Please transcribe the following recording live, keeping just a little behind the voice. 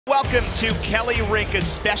Welcome to Kelly Rink, a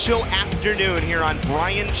special afternoon here on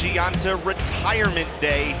Brian Gionta Retirement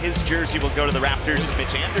Day. His jersey will go to the rafters.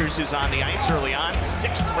 Mitch Anders, who's on the ice early on,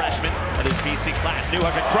 sixth freshman of his BC class.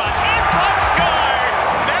 Newhook across, in front, scored!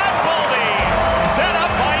 Matt Boldy, set up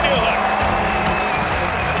by Newhook.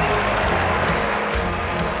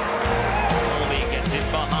 Boldy gets in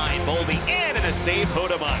behind, Boldy in, and a save,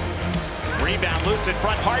 Hodeman. Rebound loose in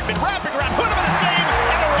front, Hardman wrapping around, Hodeman a save,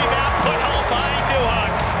 and a rebound put home by Newhook.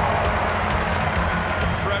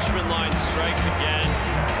 Freshman line strikes again.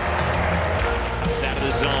 Comes out of the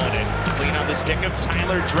zone and clean on the stick of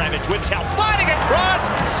Tyler Drevich. With help, sliding across,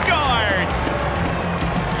 scored!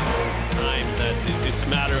 Time that it's a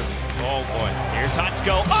matter of, oh boy. Here's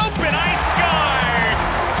Hutsko, open ice, scored!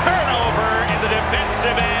 Turnover in the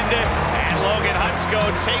defensive end, and Logan Hutsko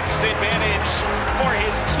takes advantage for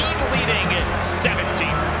his team-leading 17.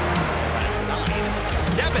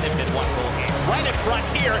 Last 7 have been one-goal games. Right in front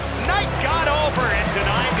here, Knight got over and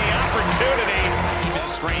denied the opportunity. Even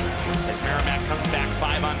strength as Merrimack comes back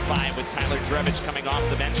 5-on-5 with Tyler Drevich coming off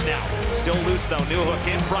the bench now. Still loose though, Newhook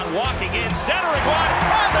in front, walking in, centering one,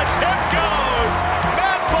 and the tip goes!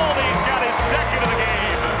 Matt Boldy's got his second of the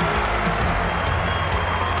game.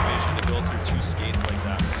 Vision to go through two skates like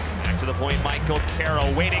that. Back to the point, Michael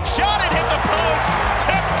Carroll waiting, shot and hit the post,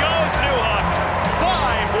 tip goes Newhook.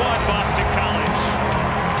 5-1 Boston College.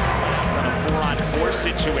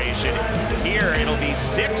 Situation. Here it'll be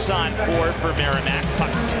 6-on-4 for Merrimack.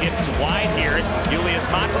 Puck skips wide here. Julius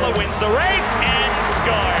Matala wins the race and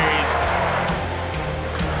scores.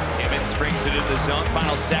 Gibbons brings it into the zone.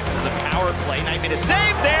 Final seconds of the power play. Knight made a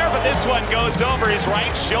save there, but this one goes over his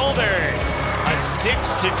right shoulder. A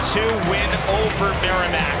 6-2 win over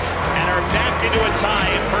Merrimack and are back into a tie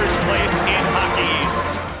in first place in Hockey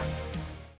East.